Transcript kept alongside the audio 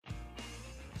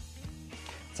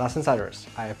SaaS Insiders,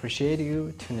 I appreciate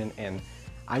you tuning in.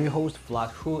 I'm your host Vlad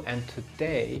Hu, and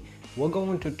today we're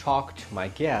going to talk to my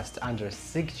guest Andres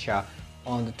Sigcha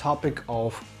on the topic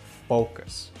of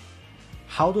focus.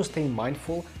 How to stay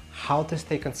mindful, how to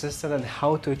stay consistent, and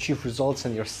how to achieve results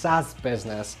in your SaaS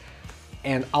business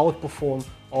and outperform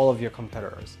all of your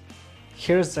competitors.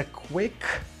 Here's a quick,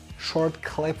 short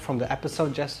clip from the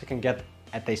episode just so you can get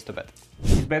a taste of it.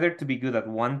 It's better to be good at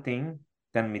one thing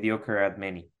than mediocre at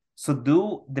many. So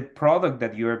do the product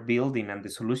that you're building and the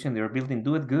solution that you're building,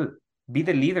 do it good. Be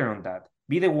the leader on that.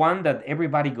 Be the one that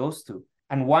everybody goes to.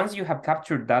 And once you have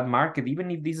captured that market,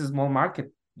 even if this is a small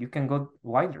market, you can go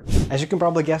wider. As you can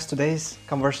probably guess, today's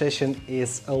conversation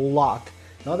is a lot,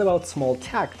 not about small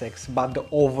tactics, but the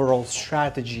overall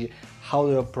strategy, how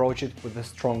to approach it with a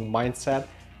strong mindset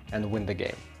and win the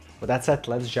game. With that said,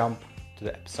 let's jump to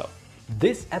the episode.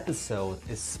 This episode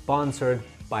is sponsored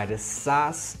by the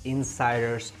SaaS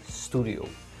Insiders Studio.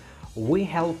 We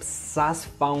help SaaS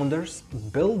founders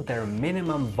build their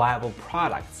minimum viable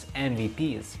products,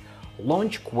 MVPs,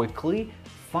 launch quickly,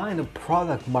 find a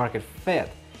product market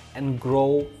fit, and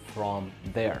grow from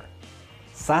there.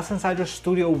 SaaS Insiders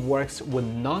Studio works with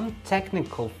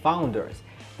non-technical founders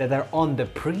that are on the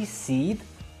pre-seed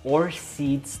or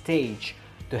seed stage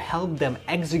to help them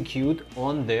execute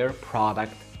on their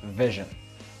product vision.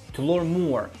 To learn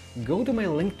more, go to my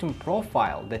LinkedIn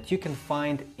profile that you can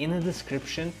find in the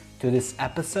description to this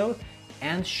episode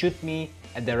and shoot me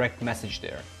a direct message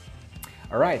there.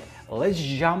 Alright, let's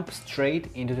jump straight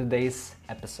into today's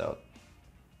episode.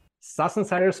 SaaS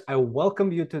Insiders, I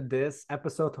welcome you to this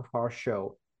episode of our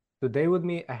show. Today with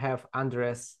me, I have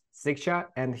Andres Sigcha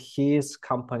and his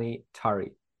company,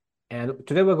 Tari. And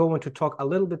today we're going to talk a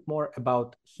little bit more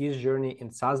about his journey in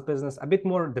SaaS business, a bit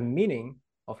more the meaning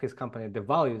of his company, the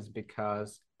values,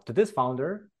 because to this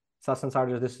founder, SaaS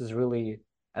Insiders, this is really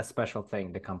a special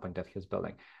thing, the company that he's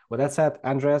building. With that said,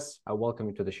 Andres, I welcome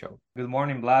you to the show. Good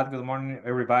morning, Vlad. Good morning,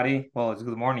 everybody. Well, it's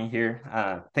good morning here.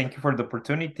 Thank you for the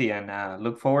opportunity and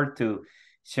look forward to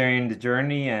sharing the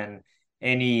journey and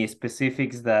any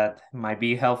specifics that might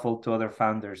be helpful to other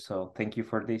founders. So thank you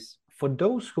for this. For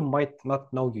those who might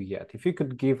not know you yet, if you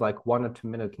could give like 1 or 2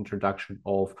 minute introduction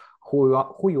of who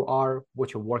you are,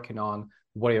 what you're working on,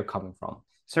 where you're coming from.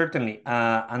 Certainly.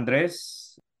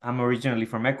 Andres, I'm originally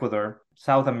from Ecuador,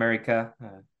 South America,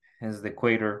 hence the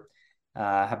equator.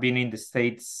 Have been in the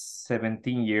States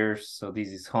 17 years, so this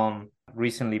is home.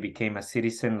 Recently became a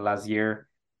citizen last year,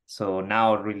 so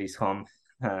now it really is home.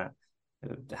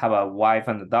 Have a wife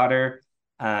and a daughter,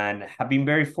 and have been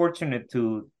very fortunate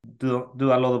to do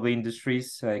a lot of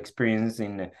industries, experience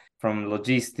from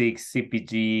logistics,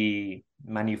 CPG,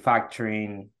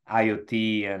 manufacturing,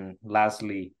 IoT, and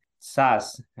lastly,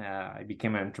 SaaS. I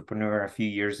became an entrepreneur a few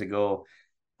years ago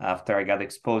after I got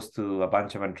exposed to a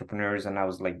bunch of entrepreneurs, and I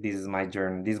was like, this is my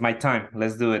journey, this is my time,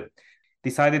 let's do it.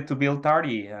 Decided to build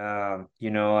Tardy, 1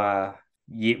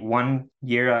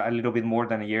 year, a little bit more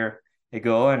than a year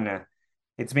ago, and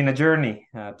it's been a journey,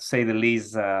 to say the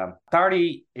least.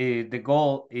 Tardy, the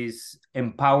goal is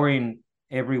empowering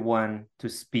everyone to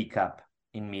speak up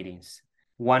in meetings.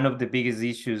 One of the biggest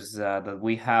issues that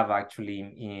we have actually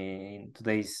in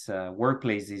today's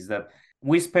workplace is that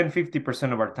we spend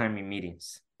 50% of our time in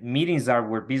meetings. Meetings are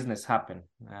where business happen,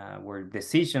 where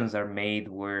decisions are made,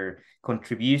 where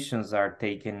contributions are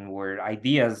taken, where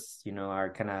ideas,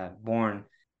 are kind of born.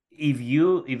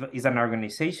 If an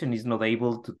organization is not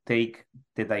able to take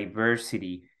the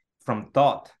diversity from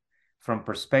thought, from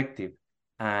perspective,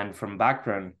 and from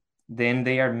background, then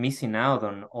they are missing out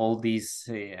on all these,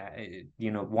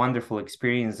 wonderful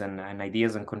experience and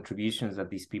ideas and contributions that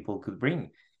these people could bring.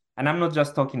 And I'm not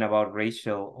just talking about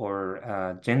racial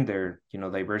or gender,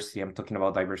 diversity. I'm talking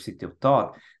about diversity of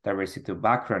thought, diversity of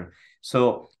background.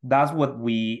 So that's what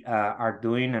we are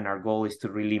doing, and our goal is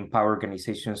to really empower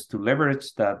organizations to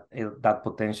leverage that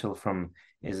potential from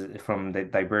the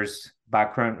diverse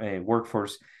background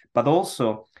workforce, but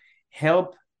also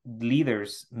help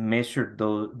leaders measure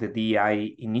the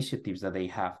DEI initiatives that they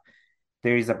have.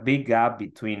 There is a big gap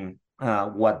between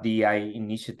what DEI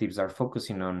initiatives are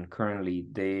focusing on currently.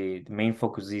 The main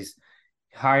focus is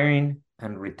hiring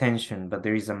and retention, but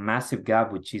there is a massive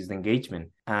gap, which is the engagement.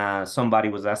 Somebody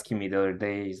was asking me the other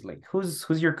day, is like,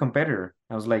 who's your competitor?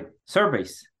 I was like,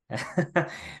 surveys,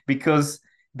 because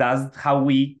that's how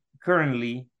we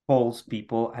currently polls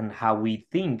people and how we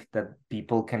think that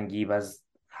people can give us,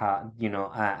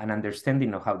 an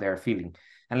understanding of how they're feeling.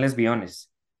 And let's be honest,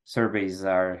 surveys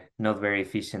are not very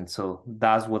efficient. So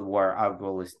that's what our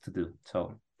goal is to do.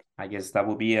 So I guess that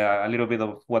would be a little bit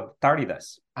of what Tari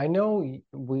does. I know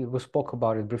we spoke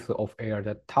about it briefly off air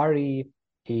that Tari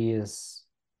is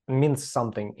means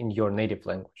something in your native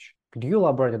language. Could you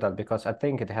elaborate on that? Because I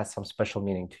think it has some special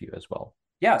meaning to you as well.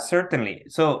 Yeah, certainly.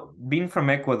 So, being from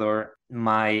Ecuador,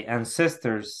 my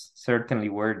ancestors certainly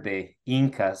were the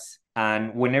Incas.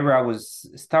 And whenever I was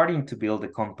starting to build a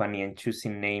company and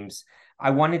choosing names, I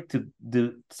wanted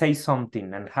to say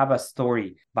something and have a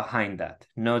story behind that,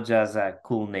 not just a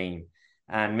cool name.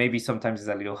 And maybe sometimes it's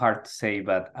a little hard to say,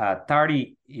 but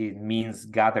Tari, it means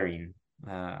gathering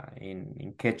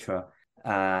in Quechua,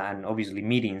 and obviously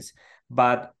meetings.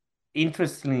 But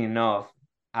interestingly enough,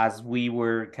 as we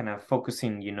were kind of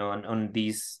focusing, on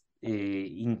this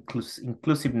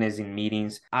inclusiveness in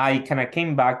meetings, I kind of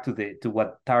came back to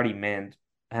what Tari meant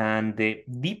and the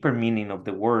deeper meaning of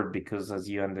the word, because as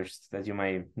you understand, as you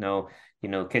might know,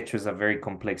 Quechua is a very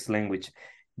complex language.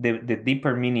 The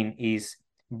deeper meaning is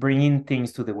bringing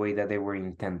things to the way that they were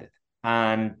intended,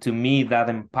 and to me that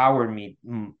empowered me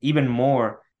even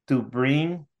more to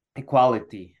bring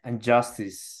equality and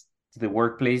justice to the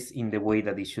workplace in the way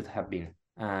that it should have been.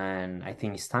 And I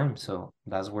think it's time. So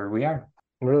that's where we are.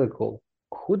 Really cool.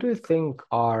 Who do you think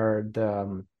are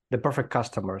the perfect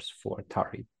customers for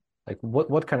Tari? Like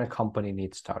what kind of company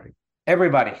needs Tari?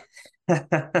 Everybody.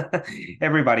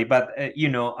 Everybody. But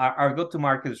our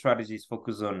go-to-market strategy is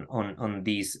focused on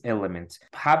these elements.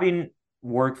 Having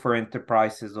worked for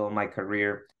enterprises all my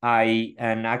career, I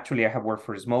have worked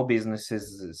for small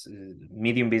businesses,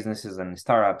 medium businesses, and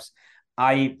startups.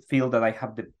 I feel that I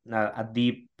have a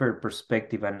deeper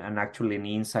perspective and actually an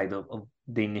insight of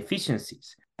the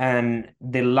inefficiencies. And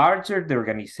the larger the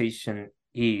organization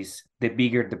is, the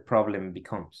bigger the problem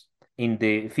becomes. In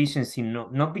the efficiency,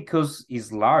 not because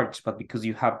it's large, but because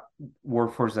you have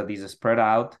workforce that is spread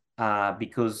out,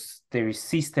 because there is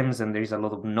systems and there is a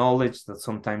lot of knowledge that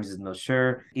sometimes is not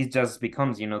shared. It just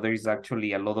becomes, there is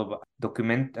actually a lot of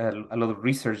a lot of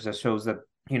research that shows that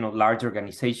large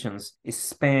organizations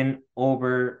spend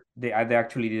over they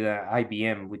actually did an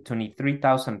IBM with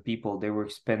 23,000 people. They were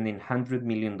spending $100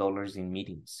 million in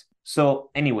meetings. So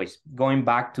anyways, going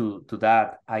back to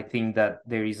that, I think that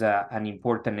there is an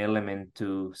important element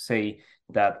to say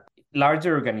that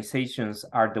larger organizations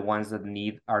are the ones that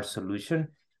need our solution,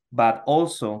 but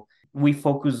also we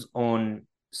focus on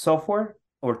software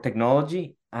or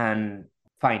technology and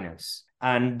finance.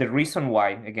 And the reason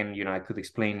why, again, I could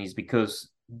explain, is because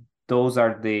those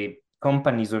are the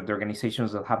companies or the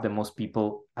organizations that have the most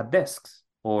people at desks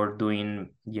or doing,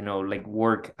 like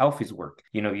office work.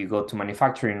 You go to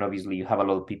manufacturing, obviously you have a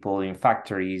lot of people in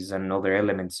factories and other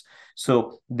elements.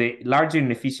 So the larger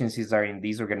inefficiencies are in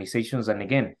these organizations. And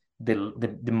again,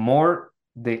 the more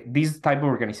these type of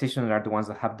organizations are the ones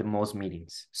that have the most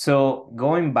meetings. So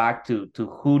going back to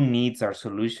who needs our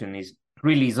solution is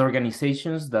really is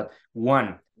organizations that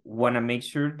want to make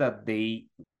sure that they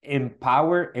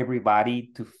empower everybody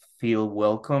to feel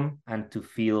welcome and to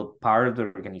feel part of the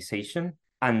organization.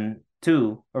 And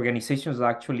two, organizations that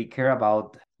actually care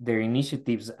about their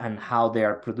initiatives and how they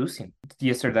are producing.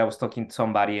 Yesterday, I was talking to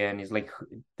somebody, and it's like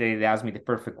they asked me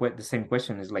the same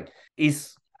question. Is like,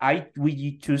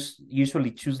 we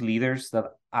usually choose leaders that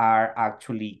are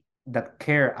actually that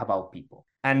care about people.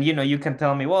 And you can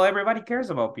tell me, well, everybody cares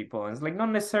about people, and it's like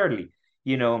not necessarily.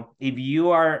 If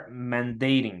you are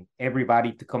mandating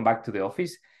everybody to come back to the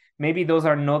office, maybe those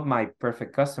are not my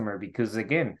perfect customer, because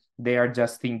again, they are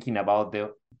just thinking about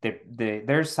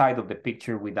their side of the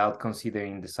picture without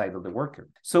considering the side of the worker.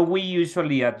 So we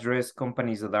usually address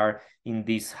companies that are in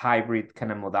this hybrid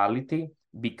kind of modality,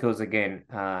 because again,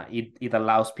 it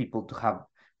allows people to have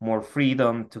more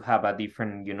freedom, to have a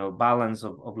different balance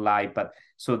of life. But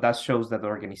so that shows that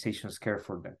organizations care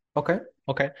for them. Okay.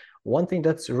 One thing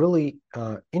that's really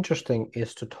interesting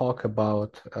is to talk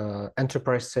about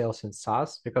enterprise sales in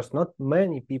SaaS, because not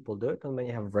many people do it and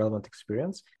many have relevant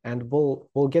experience. And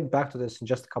we'll get back to this in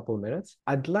just a couple of minutes.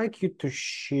 I'd like you to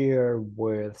share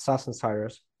with SaaS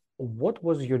insiders, what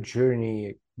was your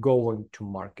journey going to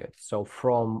market? So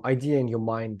from idea in your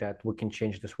mind that we can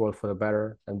change this world for the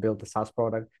better and build the SaaS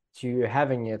product, to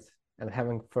having it and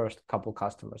having first a couple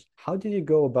customers. How did you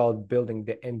go about building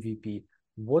the MVP?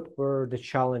 What were the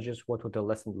challenges? What were the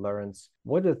lessons learned?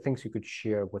 What are the things you could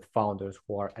share with founders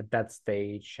who are at that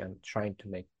stage and trying to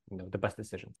make the best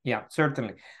decisions? Yeah,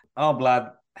 certainly. Oh,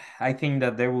 Vlad, I think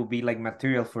that there will be like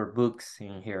material for books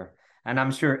in here. And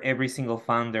I'm sure every single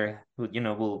founder who,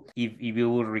 will, if you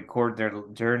will record their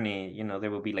journey, there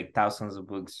will be like thousands of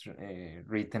books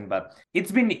written. But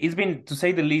it's been, to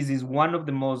say the least, is one of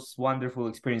the most wonderful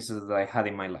experiences that I had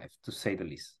in my life, to say the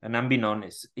least. And I'm being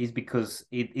honest, is because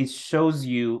it shows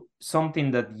you something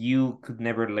that you could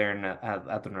never learn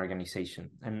at an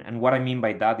organization. And what I mean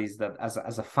by that is that as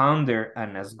a founder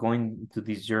and as going to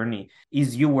this journey,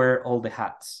 is you wear all the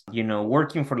hats.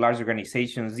 Working for large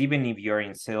organizations, even if you're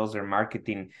in sales or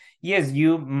marketing, yes,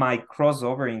 you might cross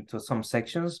over into some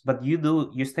sections, but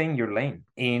you stay in your lane.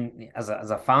 And as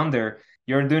a founder,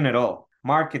 you're doing it all: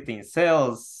 marketing,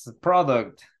 sales,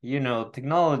 product,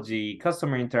 technology,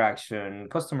 customer interaction,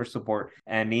 customer support,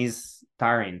 and is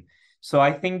tiring. So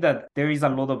I think that there is a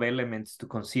lot of elements to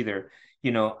consider.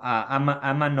 I'm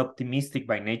an optimistic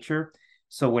by nature.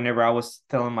 So whenever I was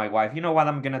telling my wife, you know what,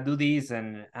 I'm gonna do this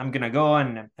and I'm gonna go,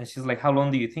 and she's like, how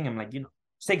long do you think? I'm like,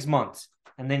 6 months.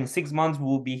 And then in 6 months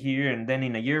we'll be here, and then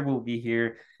in a year we'll be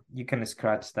here. You can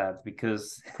scratch that,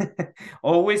 because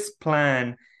always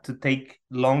plan to take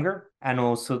longer, and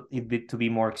also to be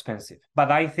more expensive.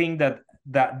 But I think that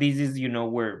this is,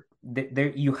 where there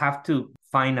you have to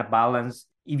find a balance.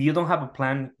 If you don't have a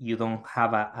plan, you don't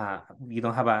have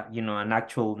an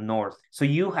actual north. So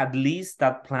you at least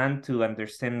that plan to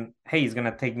understand, hey, it's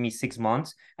gonna take me 6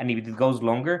 months, and if it goes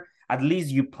longer, at least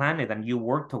you plan it and you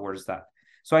work towards that.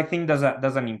 So I think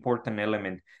that's an important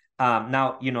element.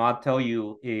 Now, I'll tell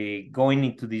you, going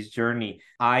into this journey,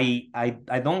 I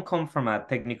don't come from a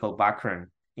technical background,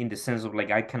 in the sense of,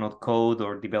 like, I cannot code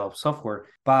or develop software.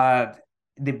 But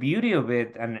the beauty of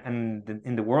it, and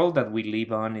in the world that we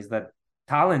live on, is that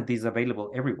talent is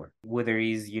available everywhere, whether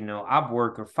it's,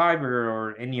 Upwork or Fiverr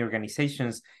or any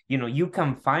organizations. You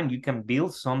can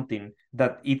build something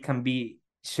that it can be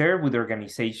shared with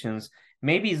organizations.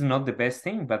 Maybe it's not the best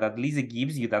thing, but at least it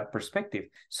gives you that perspective.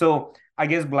 So I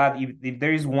guess, Vlad, if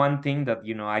there is one thing that,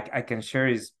 I can share,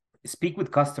 is speak with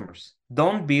customers.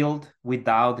 Don't build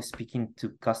without speaking to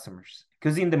customers.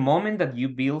 Because in the moment that you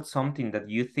build something that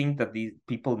you think that these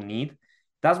people need,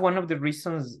 that's one of the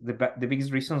reasons, the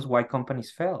biggest reasons why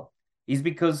companies fail, is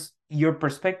because your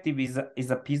perspective is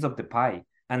a piece of the pie,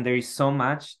 and there is so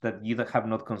much that you have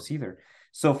not considered.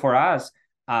 So for us,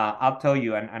 I'll tell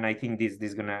you, and I think this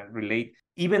is gonna relate.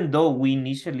 Even though we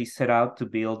initially set out to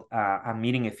build a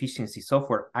meeting efficiency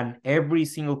software, and every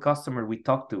single customer we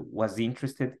talked to was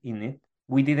interested in it,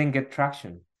 we didn't get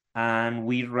traction, and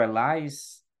we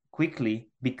realized quickly,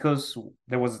 because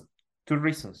there was two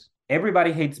reasons: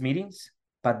 everybody hates meetings,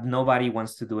 but nobody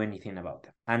wants to do anything about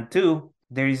them. And two,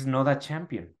 there is not a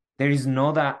champion. There is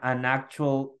not an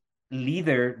actual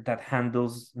leader that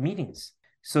handles meetings.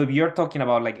 So if you're talking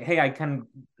about, like, hey, I can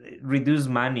reduce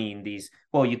money in this,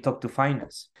 well, you talk to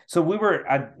finance. So we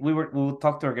would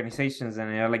talk to organizations,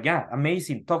 and they're like, yeah,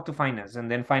 amazing, talk to finance.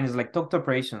 And then finance, like, talk to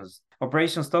operations,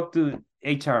 talk to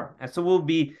HR. And so we'll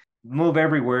move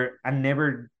everywhere and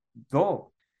never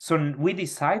go. So we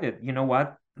decided, you know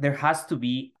what, there has to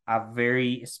be a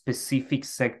very specific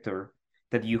sector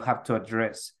that you have to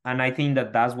address. And I think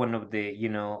that that's one of the,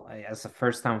 as a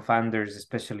first-time founders,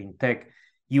 especially in tech,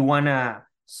 you want to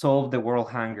solve the world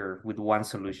hunger with one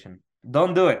solution.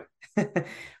 Don't do it.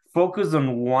 Focus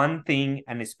on one thing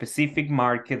and a specific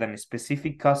market and a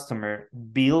specific customer.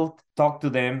 Talk to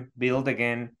them, build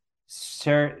again,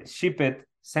 ship it,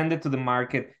 send it to the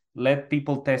market, let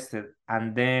people test it,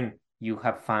 and then you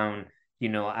have found,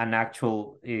 an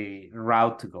actual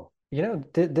route to go.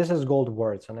 This is gold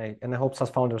words, and I hope SaaS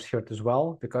founders hear it as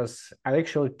well, because I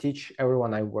actually teach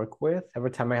everyone I work with.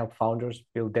 Every time I help founders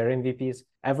build their MVPs,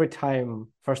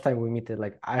 first time we meet it,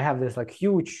 like, I have this, like,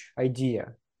 huge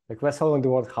idea, like, we're solving the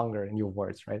world hunger in your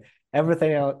words, right?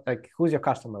 Everything else, like, who's your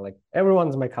customer? Like,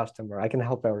 everyone's my customer. I can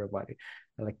help everybody.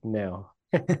 I'm like, no.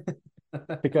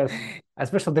 Because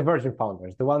especially the virgin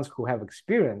founders, the ones who have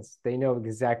experience, they know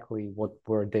exactly what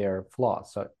were their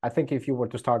flaws. So I think if you were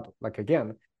to start, like,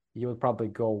 again, you would probably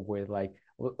go with, like,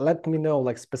 let me know,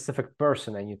 like, specific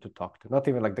person I need to talk to, not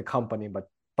even like the company, but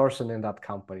person in that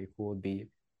company who would be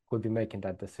making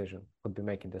that decision, would be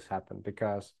making this happen.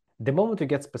 Because the moment you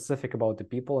get specific about the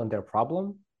people and their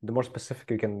problem, the more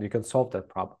specific you can solve that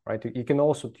problem, right? You can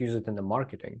also use it in the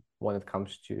marketing when it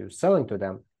comes to selling to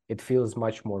them. It feels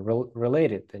much more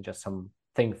related than just some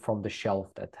thing from the shelf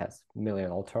that has a million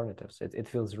alternatives. It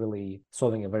feels really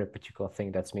solving a very particular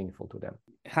thing that's meaningful to them.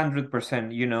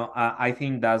 100%. I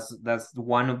think that's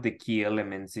one of the key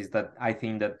elements, is that I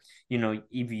think that,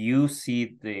 if you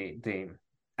see the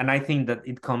And I think that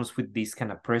it comes with this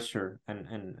kind of pressure,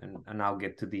 and I'll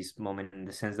get to this moment in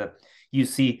the sense that you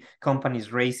see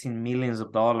companies raising millions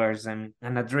of dollars and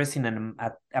addressing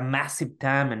a massive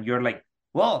TAM, and you're like,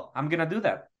 well, I'm gonna do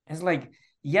that. It's like,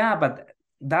 yeah, but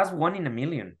that's one in a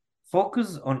million.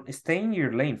 Focus on stay in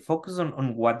your lane, focus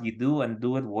on what you do and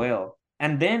do it well,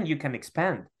 and then you can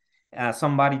expand.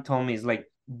 Somebody told me it's like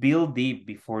build deep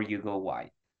before you go wide.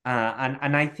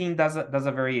 And I think that's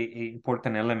a very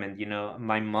important element. You know,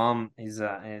 my mom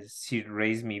she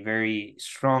raised me very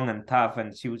strong and tough,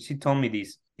 and she told me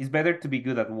this: it's better to be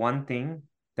good at one thing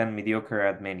than mediocre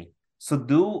at many. So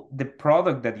do the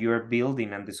product that you are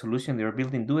building and the solution that you're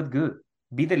building, do it good.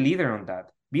 Be the leader on that.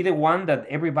 Be the one that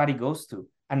everybody goes to.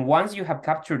 And once you have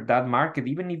captured that market,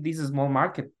 even if this is a small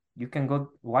market, you can go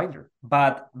wider.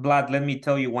 But Vlad, let me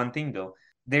tell you one thing though.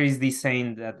 There is this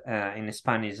saying that in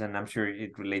Spanish, and I'm sure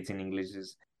it relates in English,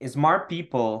 is smart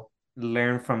people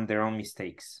learn from their own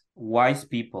mistakes. Wise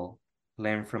people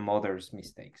learn from others'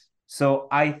 mistakes. So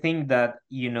I think that,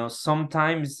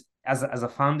 sometimes as a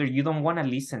founder, you don't want to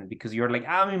listen because you're like,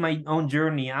 I'm in my own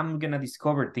journey. I'm going to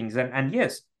discover things. And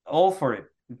yes, all for it,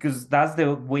 because that's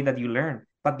the way that you learn.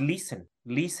 But listen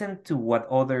to what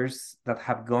others that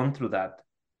have gone through that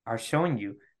are showing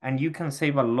you, and you can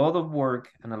save a lot of work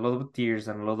and a lot of tears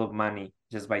and a lot of money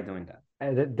just by doing that.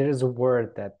 There is a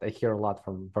word that I hear a lot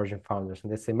from Virgin founders,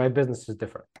 and they say, "My business is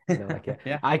different." Like, yeah,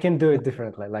 Yeah. I can do it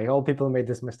differently. Like all people made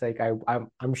this mistake.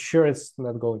 I'm sure it's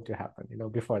not going to happen,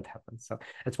 before it happens. So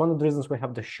it's one of the reasons we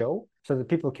have the show, so that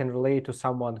people can relate to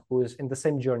someone who is in the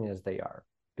same journey as they are.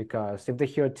 Because if they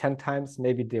hear it 10 times,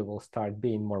 maybe they will start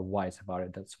being more wise about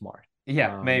it than smart.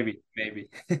 Yeah, Um, maybe.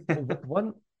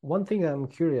 one thing that I'm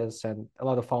curious, and a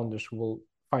lot of founders will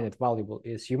find it valuable,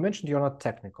 is you mentioned you're not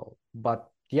technical, but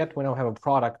yet we now have a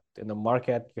product in the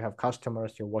market, you have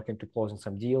customers, you're working to closing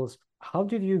some deals. How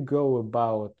did you go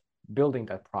about building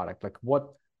that product? Like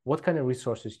what kind of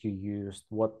resources you used?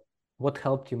 What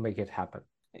helped you make it happen?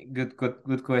 Good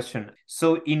question. So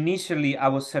initially I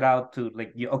was set out to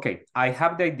like, okay, I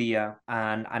have the idea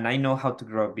and I know how to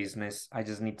grow a business. I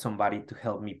just need somebody to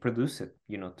help me produce it,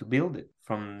 to build it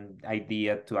from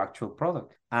idea to actual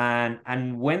product.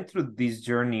 And went through this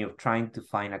journey of trying to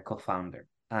find a co-founder.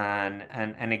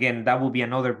 And again, that will be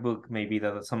another book maybe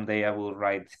that someday I will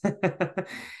write.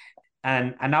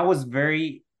 And I was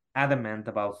very adamant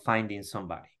about finding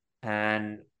somebody.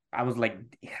 And I was like,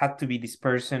 it had to be this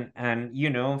person. And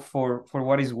for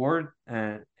what is worth,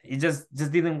 it just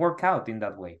didn't work out in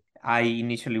that way.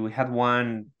 We had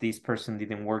one, this person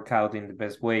didn't work out in the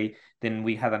best way. Then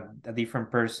we had a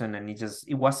different person, and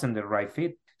it wasn't the right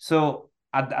fit. So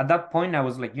at that point, I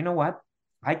was like, you know what?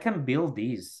 I can build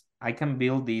this. I can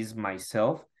build this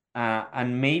myself.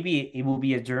 And maybe it will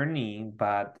be a journey,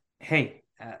 but hey,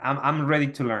 I'm ready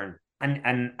to learn.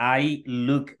 And I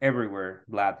look everywhere,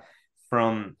 Vlad,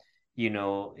 from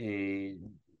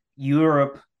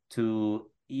Europe to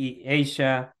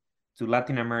Asia to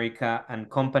Latin America, and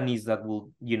companies that will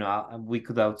we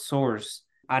could outsource.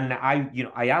 And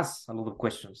I asked a lot of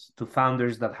questions to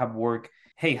founders that have worked.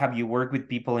 Hey, have you worked with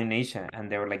people in Asia? And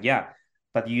they were like, yeah,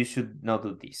 but you should not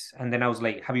do this. And then I was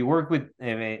like, have you worked with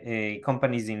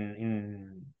companies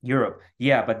in Europe?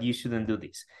 Yeah, but you shouldn't do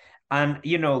this. And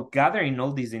gathering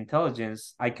all this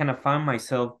intelligence, I kind of found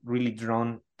myself really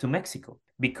drawn to Mexico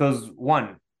because,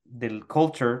 one, the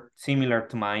culture similar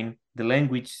to mine, the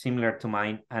language similar to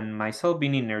mine, and myself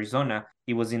being in Arizona,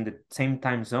 it was in the same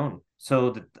time zone. So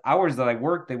the hours that I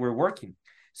worked, they were working.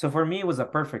 So for me, it was a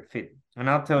perfect fit. And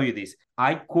I'll tell you this,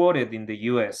 I quoted in the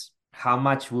US how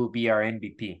much will be our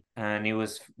MVP, and it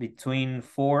was between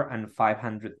 $400,000 and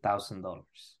 $500,000.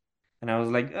 And I was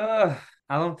like, ugh,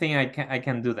 I don't think I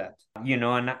can do that.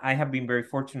 And I have been very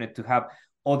fortunate to have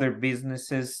other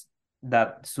businesses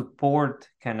that support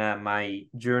kind of my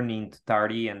journey into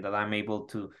 30, and that I'm able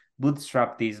to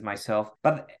bootstrap this myself.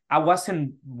 But I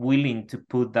wasn't willing to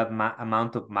put that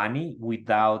amount of money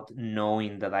without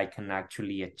knowing that I can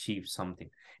actually achieve something.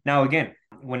 Now, again,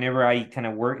 whenever I kind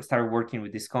of started working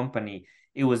with this company,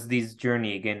 it was this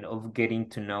journey again of getting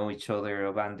to know each other,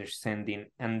 of understanding.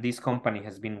 And this company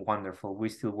has been wonderful. We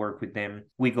still work with them.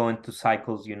 We go into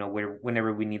cycles, where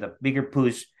whenever we need a bigger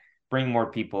push, bring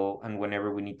more people, and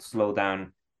whenever we need to slow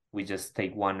down, we just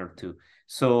take one or two.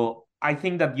 So I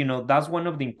think that that's one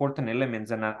of the important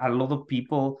elements. And a lot of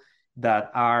people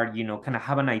that are kind of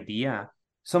have an idea,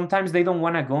 sometimes they don't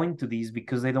want to go into this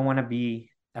because they don't want to be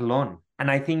alone. And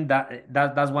I think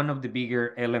that's one of the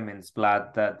bigger elements,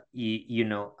 Vlad, that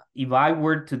if I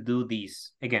were to do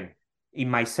this again in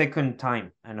my second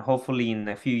time, and hopefully in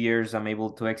a few years I'm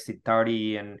able to exit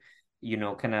 30 and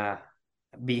kind of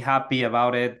be happy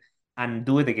about it. and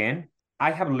do it again,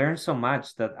 I have learned so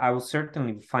much that I will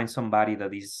certainly find somebody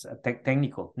that is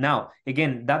technical. Now,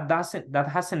 again, that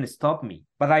hasn't stopped me,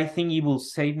 but I think it will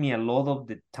save me a lot of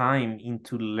the time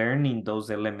into learning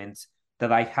those elements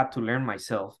that I had to learn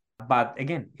myself. But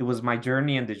again, it was my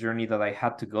journey and the journey that I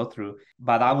had to go through.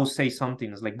 But I will say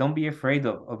something, it's like, don't be afraid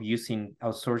of using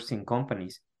outsourcing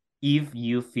companies if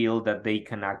you feel that they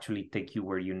can actually take you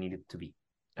where you need it to be.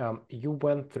 You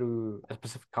went through a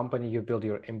specific company, you built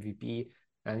your MVP,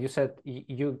 and you said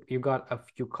you got a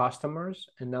few customers,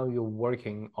 and now you're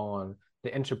working on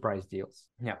the enterprise deals.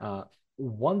 Yeah.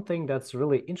 One thing that's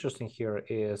really interesting here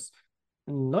is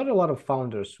not a lot of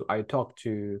founders who I talk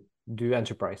to do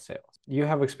enterprise sales. You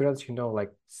have experience,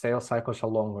 like sales cycles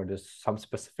are longer, there's some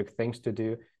specific things to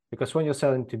do. Because when you're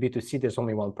selling to B2C, there's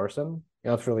only one person.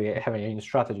 You're not really having any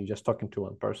strategy, just talking to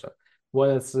one person. When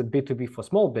it's B2B for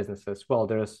small businesses, well,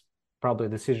 there's probably a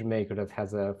decision maker that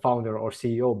has a founder or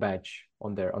CEO badge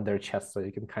on their chest, so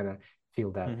you can kind of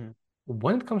feel that. Mm-hmm.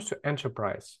 When it comes to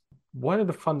enterprise, what are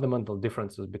the fundamental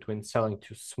differences between selling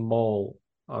to small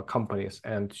companies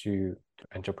and to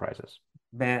enterprises?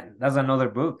 Man, that's another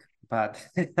book, but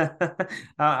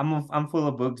I'm full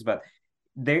of books, but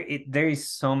there is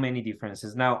so many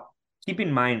differences. Now, keep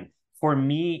in mind, for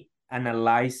me,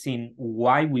 analyzing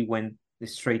why we went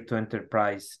straight to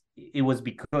enterprise, it was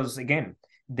because, again,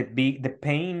 the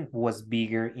pain was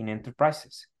bigger in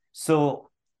enterprises. So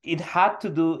it had to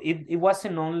do, it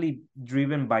wasn't only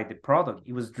driven by the product,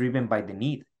 it was driven by the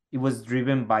need. It was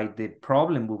driven by the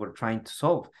problem we were trying to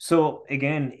solve. So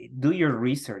again, do your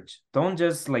research. Don't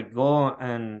just like go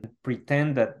and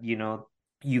pretend that,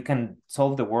 you can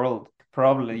solve the world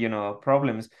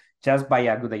problems just by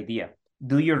a good idea.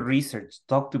 Do your research,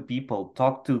 talk to people,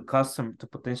 talk to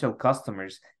potential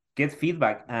customers, get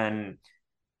feedback, and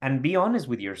be honest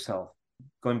with yourself.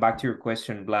 Going back to your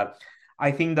question, Vlad,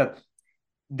 I think that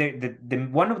the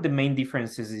one of the main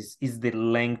differences is the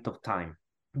length of time.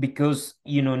 Because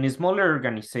in smaller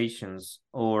organizations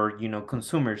or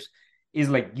consumers, is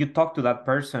like you talk to that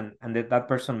person and that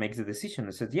person makes a decision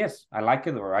and says, yes, I like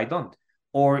it or I don't.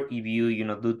 Or if you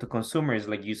do to consumers,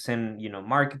 like you send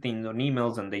marketing on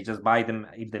emails and they just buy them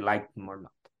if they like them or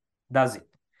not. That's it.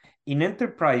 In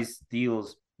enterprise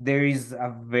deals, there is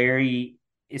a very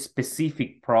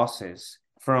specific process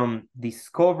from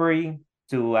discovery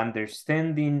to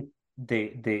understanding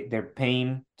their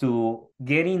pain, to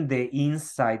getting the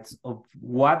insights of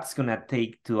what's gonna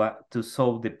take to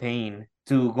solve the pain,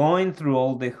 to going through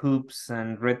all the hoops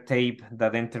and red tape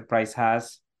that enterprise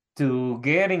has, to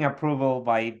getting approval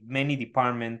by many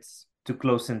departments, to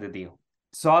closing the deal.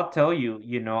 So I'll tell you,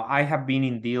 I have been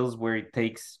in deals where it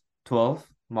takes 12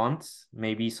 months,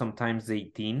 maybe sometimes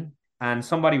 18. And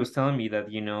somebody was telling me that,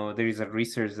 there is a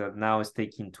research that now is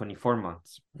taking 24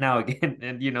 months. Now, again,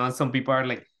 and, some people are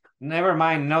like, never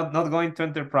mind, not going to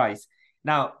enterprise.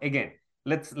 Now, again,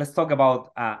 let's talk about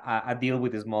a deal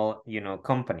with a small,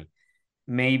 company.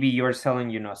 Maybe you're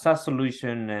selling, a SaaS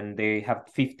solution and they have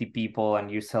 50 people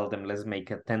and you sell them, let's make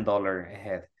it $10 a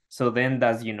head. So then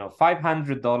that's,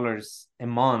 $500 a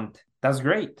month. That's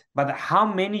great. But how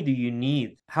many do you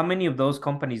need? How many of those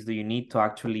companies do you need to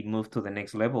actually move to the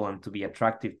next level and to be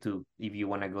attractive to, if you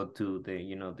want to go to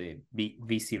the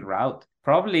VC route?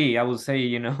 Probably, I would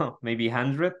say, maybe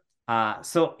 100.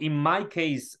 So in my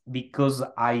case, because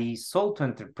I sold to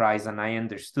enterprise and I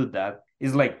understood that,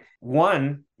 it's like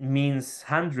one means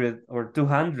 100 or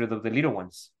 200 of the little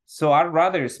ones. So I'd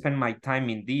rather spend my time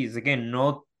in these. Again,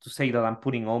 not to say that I'm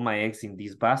putting all my eggs in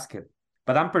this basket,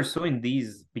 but I'm pursuing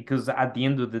these because at the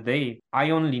end of the day,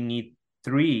 I only need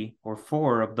 3 or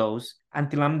 4 of those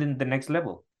until I'm in the next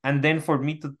level. And then for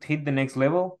me to hit the next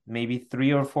level, maybe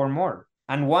 3 or 4 more.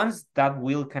 And once that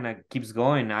wheel kind of keeps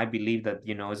going, I believe that,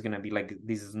 it's going to be like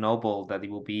this snowball that it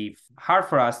will be hard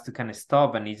for us to kind of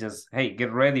stop. And it's just, hey,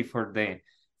 get ready for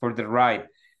the ride.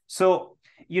 So,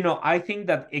 I think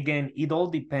that, again, it all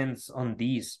depends on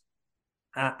these.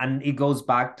 And it goes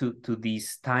back to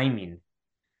this timing.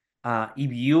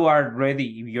 If you are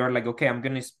ready, if you're like, okay, I'm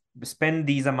going to spend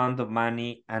this amount of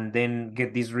money and then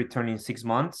get this return in 6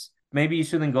 months, maybe you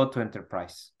shouldn't go to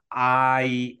enterprise.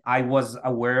 I was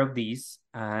aware of this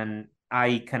and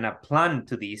I kind of planned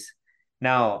to this.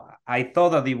 Now, I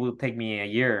thought that it would take me a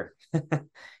year.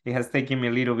 It has taken me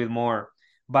a little bit more,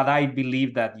 but I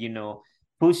believe that,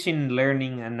 pushing,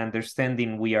 learning, and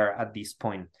understanding, we are at this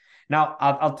point. Now,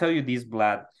 I'll tell you this,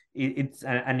 Vlad. It's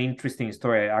an interesting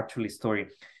story, actually story.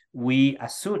 We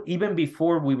assumed, even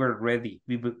before we were ready,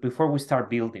 before we start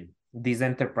building, this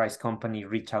enterprise company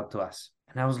reached out to us.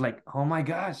 And I was like, oh my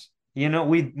gosh,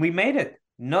 we made it.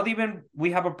 Not even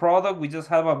we have a product, we just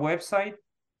have a website.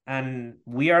 and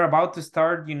we are about to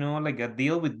start, like a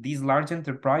deal with this large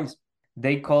enterprise.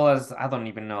 They call us, I don't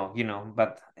even know,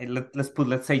 but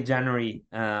let's say January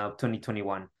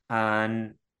 2021.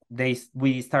 And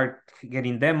we start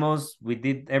getting demos. We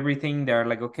did everything. They're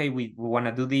like, okay, we want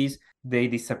to do this. They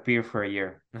disappear for a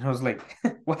year. And I was like,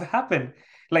 what happened?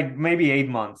 Like maybe 8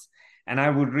 months. And I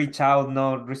would reach out,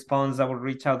 no response. I would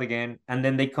reach out again. And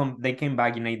then they came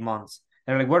back in 8 months.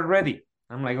 They're like, we're ready.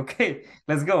 I'm like, okay,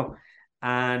 let's go.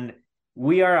 And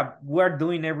we're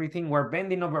doing everything. We're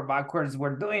bending over backwards.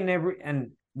 We're doing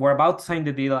and we're about to sign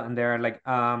the deal. And they're like,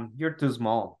 you're too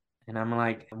small. And I'm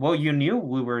like, well, you knew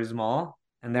we were small.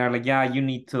 And they're like, yeah, you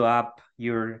need to up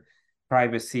your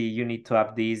privacy. You need to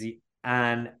up these.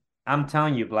 And I'm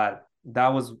telling you, Vlad, that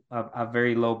was a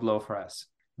very low blow for us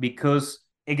because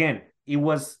again,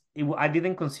 I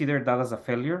didn't consider that as a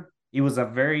failure. It was a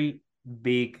very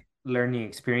big learning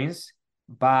experience,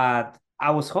 but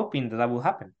I was hoping that would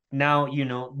happen. Now,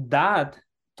 that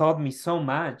taught me so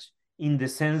much in the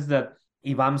sense that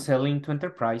if I'm selling to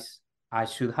enterprise, I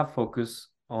should have focused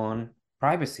on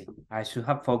privacy. I should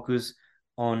have focused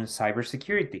on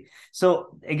cybersecurity.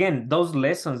 So again, those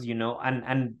lessons,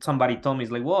 and somebody told me,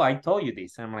 it's like, well, I told you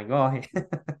this. And I'm like, oh,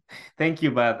 thank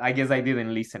you, but I guess I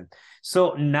didn't listen.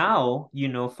 So now,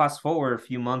 fast forward a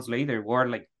few months later, we're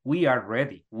like, we are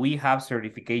ready. We have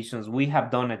certifications. We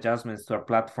have done adjustments to our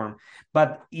platform.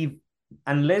 But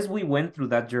unless we went through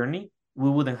that journey, we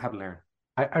wouldn't have learned.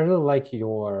 I really like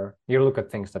your look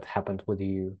at things that happened with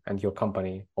you and your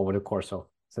company over the course of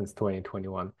since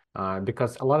 2021.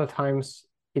 Because a lot of times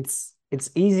it's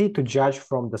easy to judge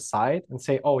from the side and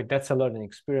say, oh, that's a learning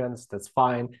experience, that's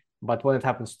fine. But when it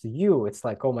happens to you, it's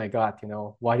like, oh my God,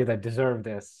 why did I deserve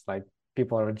this? Like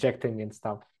people are rejecting me and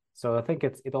stuff. So I think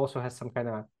it also has some kind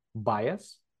of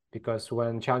bias because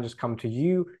when challenges come to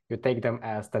you, you take them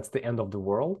as that's the end of the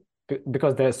world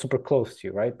because they're super close to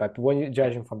you, right? But when you're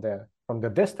judging from the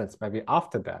distance, maybe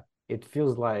after that, it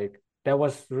feels like that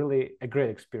was really a great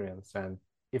experience. And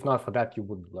if not for that, you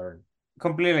wouldn't learn.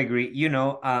 Completely agree.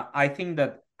 I think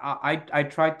that I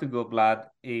tried to go, Vlad.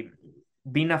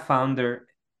 Being a founder,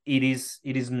 it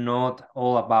is not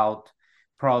all about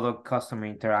product, customer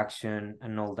interaction,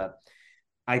 and all that.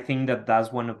 I think that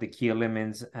that's one of the key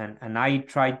elements, and I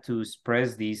try to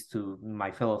express this to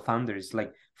my fellow founders,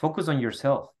 like focus on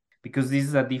yourself because this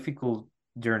is a difficult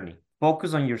journey.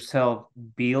 Focus on yourself,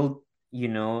 build,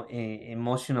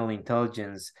 emotional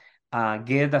intelligence,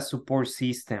 get a support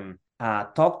system,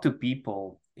 talk to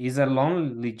people. Is a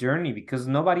lonely journey because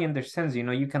nobody understands.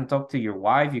 You can talk to your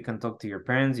wife, you can talk to your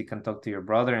parents, you can talk to your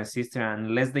brother and sister.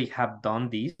 Unless they have done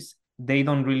this, they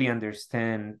don't really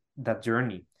understand that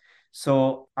journey.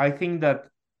 So I think that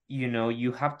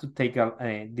you have to take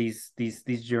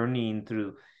this journey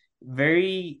into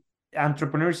very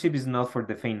entrepreneurship is not for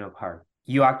the faint of heart.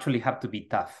 You actually have to be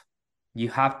tough. You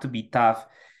have to be tough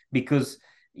because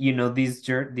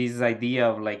this idea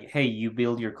of like, hey, you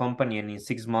build your company and in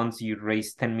 6 months you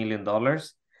raise $10 million.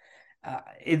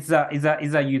 It's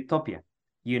a utopia.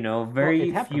 Well, it Very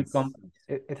few happens. companies.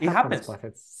 It It happens, happens. but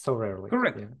it's so rarely.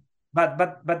 Correct. Yeah.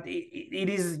 But it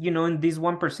is, in this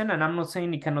 1%, and I'm not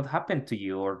saying it cannot happen to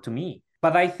you or to me,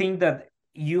 but I think that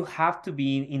you have to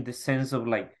be in the sense of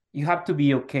like, you have to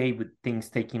be okay with things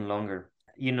taking longer.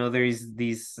 There is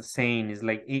this saying is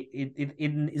like,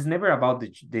 it is never about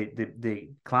the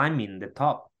climbing the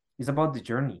top. It's about the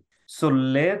journey. So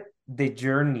let the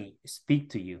journey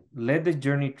speak to you. Let the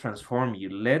journey transform you.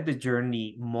 Let the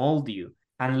journey mold you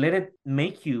and let it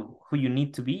make you who you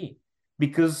need to be,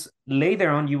 because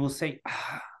later on you will say,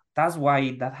 that's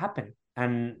why that happened,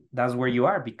 and that's where you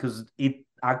are because it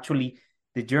actually,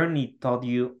 the journey taught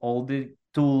you all the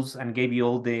tools and gave you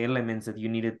all the elements that you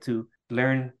needed to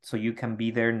learn so you can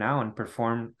be there now and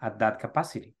perform at that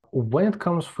capacity. When it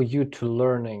comes for you to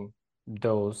learning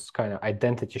those kind of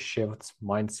identity shifts,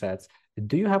 mindsets,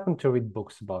 do you happen to read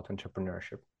books about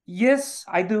entrepreneurship? Yes,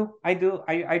 I do.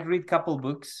 I read couple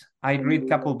books. I have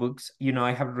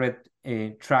read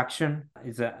Traction.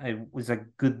 It's a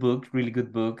good book, really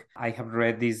good book. I have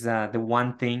read this The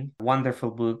One Thing,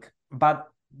 wonderful book. But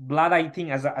Blood, I think,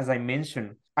 as I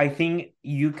mentioned, I think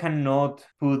you cannot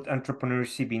put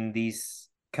entrepreneurship in this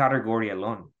category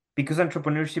alone because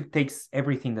entrepreneurship takes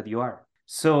everything that you are.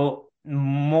 So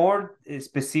more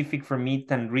specific for me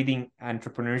than reading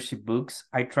entrepreneurship books,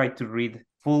 I try to read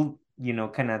full,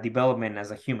 kind of development as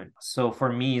a human. So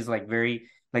for me, it's like very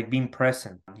like being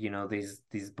present.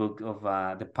 This book of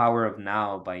The Power of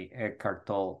Now by Eckhart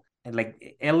Tolle, and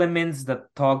like elements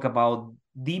that talk about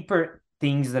deeper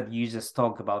things that you just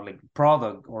talk about, like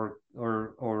product or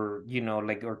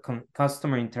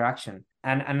customer interaction.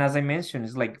 and as I mentioned,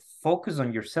 it's like focus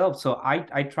on yourself. So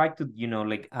I try to,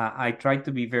 I try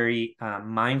to be very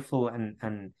mindful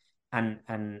and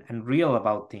real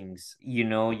about things.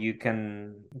 You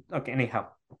can, okay, anyhow.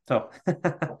 So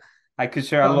I could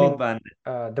share a No, I lot, mean,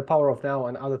 but the power of now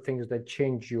and other things that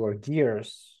change your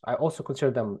gears, I also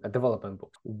consider them a development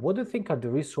books. What do you think are the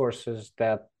resources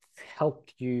that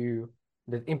helped you,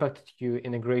 that impacted you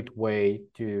in a great way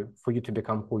for you to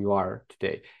become who you are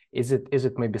today? Is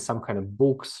it maybe some kind of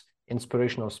books,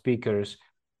 inspirational speakers?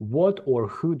 What or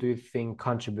who do you think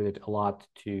contributed a lot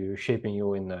to shaping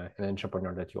you in an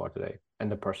entrepreneur that you are today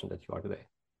and the person that you are today?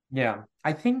 yeah,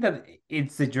 I think that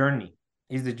it's the journey.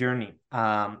 It's the journey.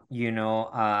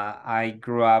 I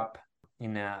grew up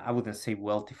in a, I wouldn't say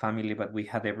wealthy family, but we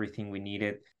had everything we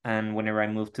needed. And whenever I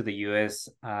moved to the US,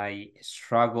 I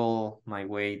struggle my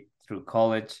way through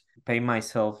college, pay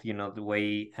myself, the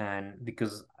way, and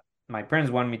because my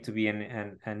parents want me to be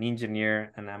an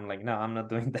engineer, and I'm like, no, I'm not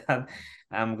doing that.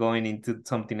 I'm going into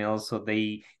something else. So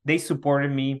they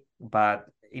supported me, but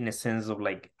in a sense of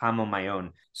like I'm on my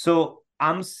own. So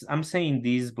I'm saying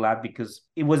this, Vlad, because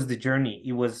it was the journey.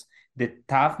 It was the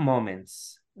tough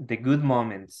moments, the good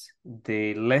moments,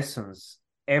 the lessons.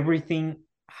 Everything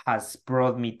has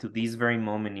brought me to this very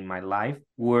moment in my life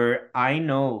where I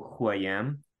know who I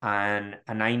am and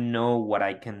I know what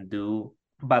I can do,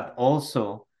 but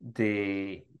also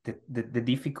the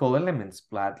difficult elements,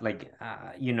 Vlad. Like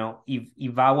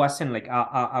if I wasn't like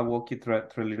I'll walk you through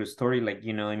a little story. Like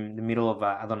in the middle of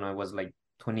I don't know, it was like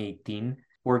 2018,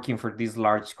 working for this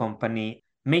large company,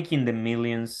 making the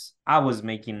millions. I was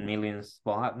making millions.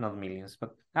 Well, not millions,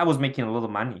 but I was making a lot of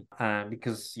money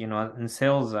because, in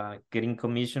sales, getting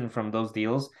commission from those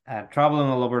deals, traveling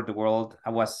all over the world.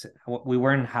 We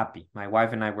weren't happy. My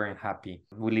wife and I weren't happy.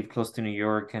 We live close to New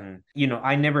York. And,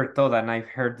 I never thought, and I've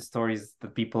heard the stories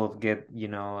that people get,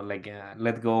 like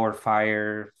let go or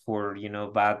fire for,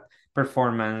 bad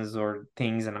performance or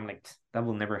things, and I'm like, that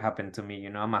will never happen to me.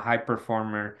 I'm a high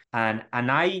performer, and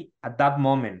I at that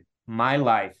moment my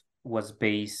life was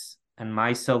based and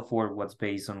my self-worth was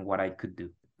based on what I could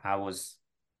do. I was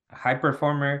a high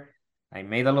performer, I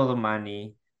made a lot of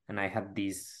money, and I had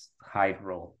this high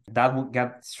role that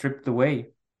got stripped away.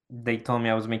 They told me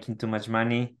I was making too much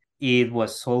money. It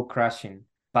was soul crushing,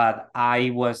 but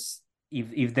I was,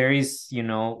 if there is,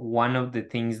 one of the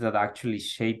things that actually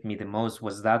shaped me the most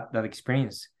was that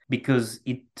experience, because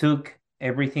it took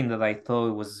everything that I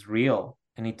thought was real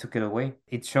and it took it away.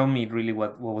 It showed me really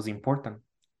what was important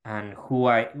and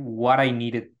what I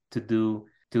needed to do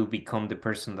to become the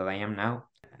person that I am now.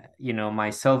 My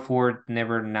self-worth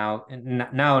never now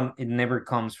it never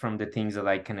comes from the things that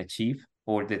I can achieve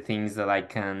or the things that I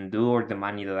can do or the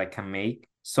money that I can make.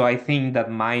 So I think that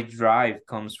my drive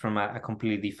comes from a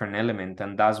completely different element,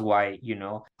 and that's why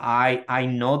I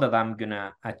know that I'm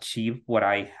gonna achieve what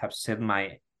I have set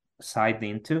my side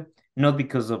into, not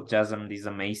because of just I'm this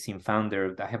amazing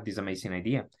founder that I have this amazing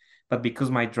idea, but because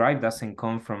my drive doesn't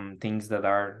come from things that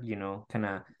are kind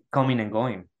of coming and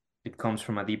going. It comes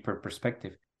from a deeper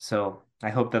perspective. So I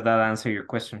hope that answered your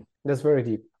question. That's very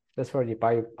deep. That's very deep.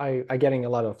 I getting a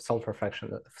lot of self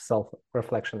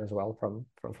reflection as well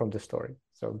from this story.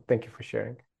 So thank you for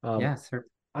sharing. Yeah, sir.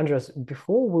 Andres,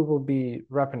 before we will be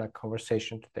wrapping up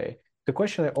conversation today, the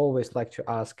question I always like to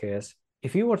ask is,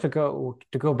 if you were to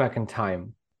go back in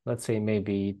time, let's say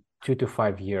maybe 2 to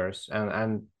 5 years,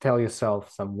 and tell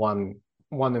yourself one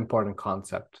important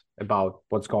concept about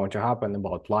what's going to happen,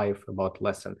 about life, about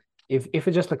lesson. If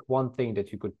it's just like one thing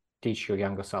that you could teach your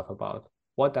younger self about,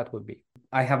 what that would be.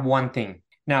 I have one thing.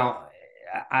 Now,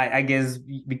 I guess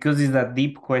because it's a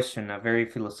deep question, a very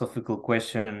philosophical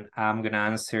question, I'm gonna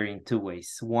answer in two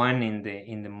ways. One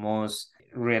in the most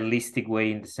realistic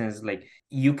way, in the sense like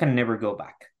you can never go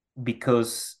back,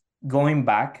 because going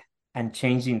back and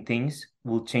changing things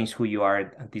will change who you are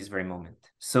at this very moment.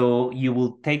 So you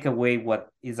will take away what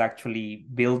is actually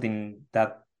building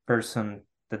that person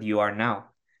that you are now.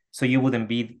 So you wouldn't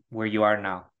be where you are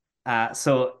now.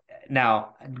 So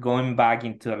now, going back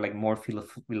into a like more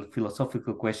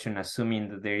philosophical question, assuming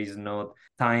that there is no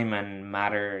time and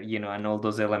matter, and all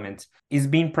those elements, is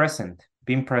being present.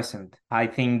 Being present. I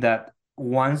think that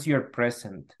once you're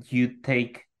present, you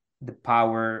take the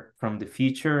power from the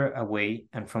future away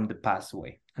and from the past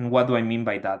away. And what do I mean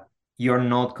by that? You're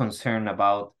not concerned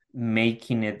about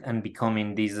making it and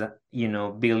becoming this,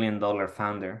 billion-dollar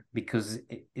founder, because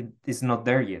it is not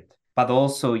there yet. But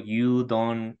also, you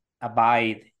don't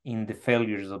abide in the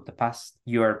failures of the past.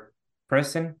 You are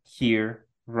present here,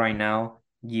 right now,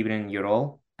 giving your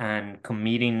all and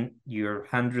committing your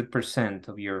 100%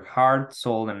 of your heart,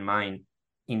 soul, and mind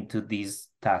into this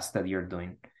task that you're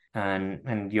doing.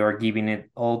 and you're giving it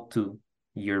all to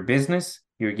your business,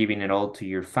 you're giving it all to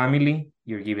your family,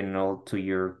 you're giving it all to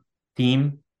your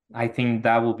team. I think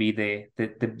that will be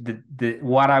the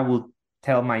what I would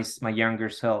tell my younger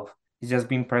self is just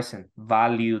being present,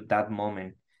 value that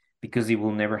moment because it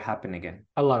will never happen again.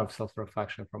 A lot of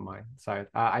self-reflection from my side.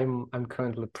 I'm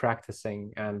currently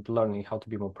practicing and learning how to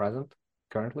be more present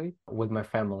currently with my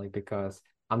family because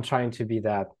I'm trying to be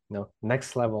that,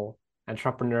 next level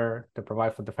entrepreneur to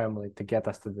provide for the family to get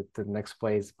us to the next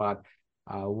place. But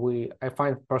I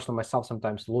find personally myself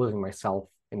sometimes losing myself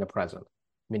in the present,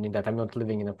 meaning that I'm not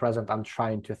living in the present. I'm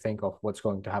trying to think of what's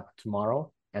going to happen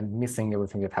tomorrow and missing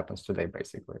everything that happens today,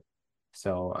 basically.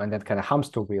 So, and that kind of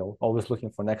hamster wheel, always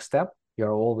looking for next step,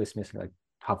 you're always missing like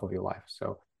half of your life.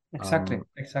 So, Exactly,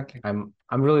 exactly. I'm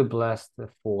really blessed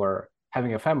for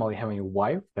having a family, having a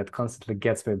wife that constantly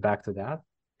gets me back to that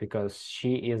because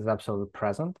she is absolutely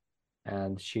present,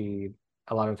 and she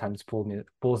a lot of times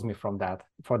pulls me from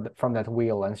from that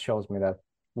wheel and shows me that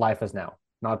life is now,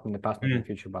 not in the past, not in the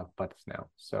future, but it's now.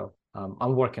 So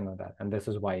I'm working on that, and this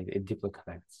is why it deeply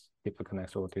connects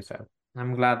to what you said.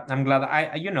 I'm glad. I'm glad.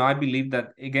 I believe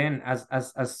that again,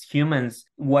 as humans,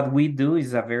 what we do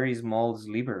is a very small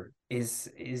sliver.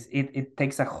 It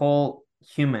takes a whole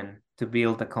human to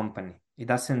build a company. It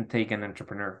doesn't take an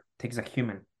entrepreneur. It takes a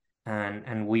human,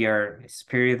 and we are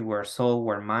spirit, we're soul,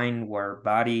 we're mind, we're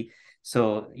body.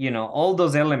 So all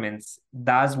those elements.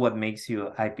 That's what makes you,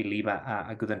 I believe,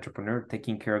 a good entrepreneur.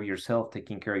 Taking care of yourself,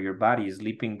 taking care of your body,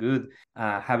 sleeping good,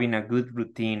 having a good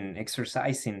routine,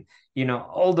 exercising,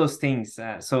 all those things.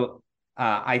 So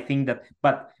I think that,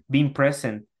 but being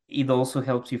present, it also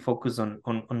helps you focus on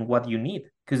what you need,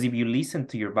 because if you listen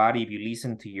to your body, if you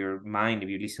listen to your mind, if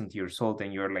you listen to your soul,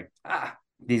 then you're like,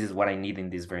 this is what I need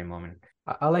in this very moment.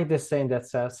 I like this saying that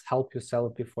says help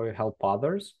yourself before you help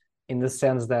others, in the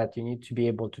sense that you need to be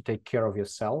able to take care of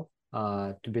yourself,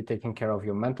 to be taking care of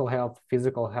your mental health,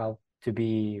 physical health, to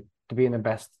be in the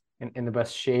best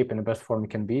shape, in the best form you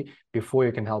can be before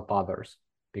you can help others.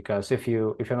 Because if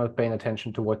you're not paying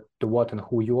attention to what and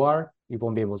who you are, you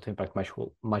won't be able to impact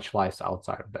much lives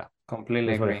outside of that. Completely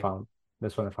That's what I agree. found.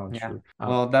 That's what I found Yeah. true.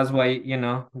 Well, that's why,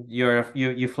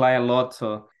 you fly a lot.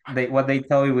 So what they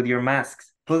tell you with your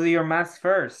masks, put your mask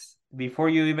first before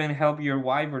you even help your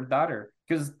wife or daughter,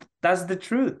 because that's the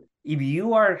truth. If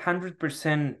you are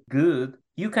 100% good,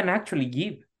 you can actually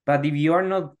give. But if you are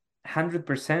not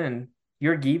 100%,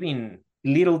 you're giving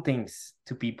little things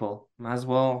to people. Might as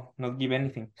well not give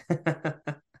anything.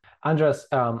 Andres,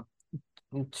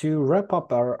 to wrap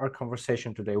up our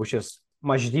conversation today, which is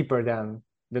much deeper than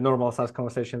the normal SaaS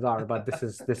conversations are, but this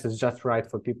is just right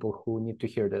for people who need to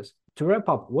hear this. To wrap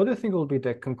up, what do you think will be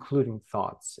the concluding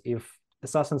thoughts? If the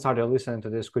SaaS insider listening to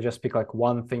this could just pick like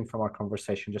one thing from our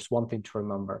conversation, just one thing to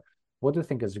remember, what do you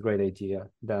think is a great idea,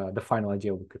 the final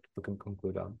idea we can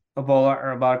conclude on?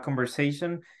 About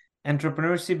conversation,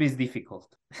 entrepreneurship is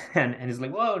difficult, and it's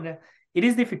like, whoa, it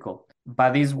is difficult,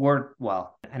 but it's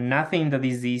worthwhile. And nothing that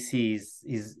is easy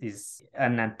is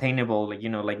unattainable.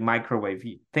 Like microwave.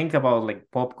 You think about like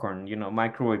popcorn.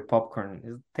 Microwave popcorn.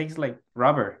 It tastes like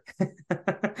rubber.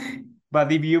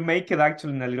 But if you make it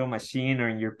actually in a little machine or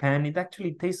in your pan, it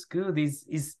actually tastes good.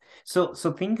 So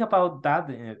think about that,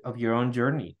 of your own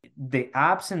journey. The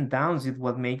ups and downs is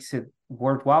what makes it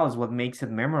worthwhile, is what makes it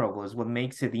memorable, is what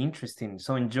makes it interesting.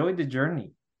 So enjoy the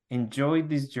journey. Enjoy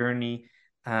this journey,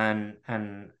 and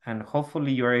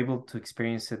hopefully you're able to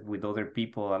experience it with other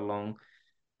people along.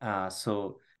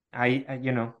 So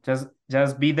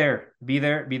just be there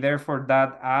for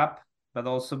that up, but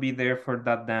also be there for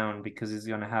that down, because it's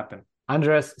gonna happen.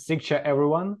 Andres, Sigcha,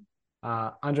 everyone.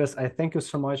 Andres, I thank you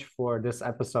so much for this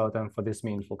episode and for this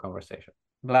meaningful conversation.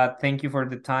 Vlad, thank you for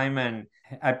the time, and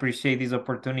I appreciate this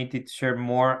opportunity to share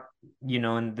more, in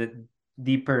the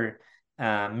deeper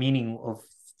meaning of,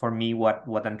 for me, what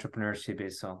entrepreneurship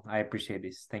is. So I appreciate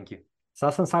this. Thank you.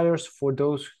 SaaS Insiders, for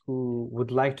those who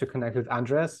would like to connect with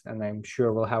Andres, and I'm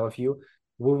sure we'll have a few,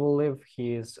 we will leave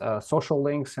his social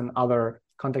links and other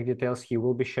contact details he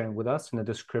will be sharing with us in the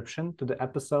description to the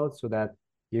episode so that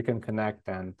you can connect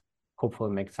and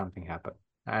hopefully make something happen.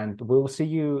 And we will see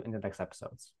you in the next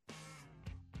episodes.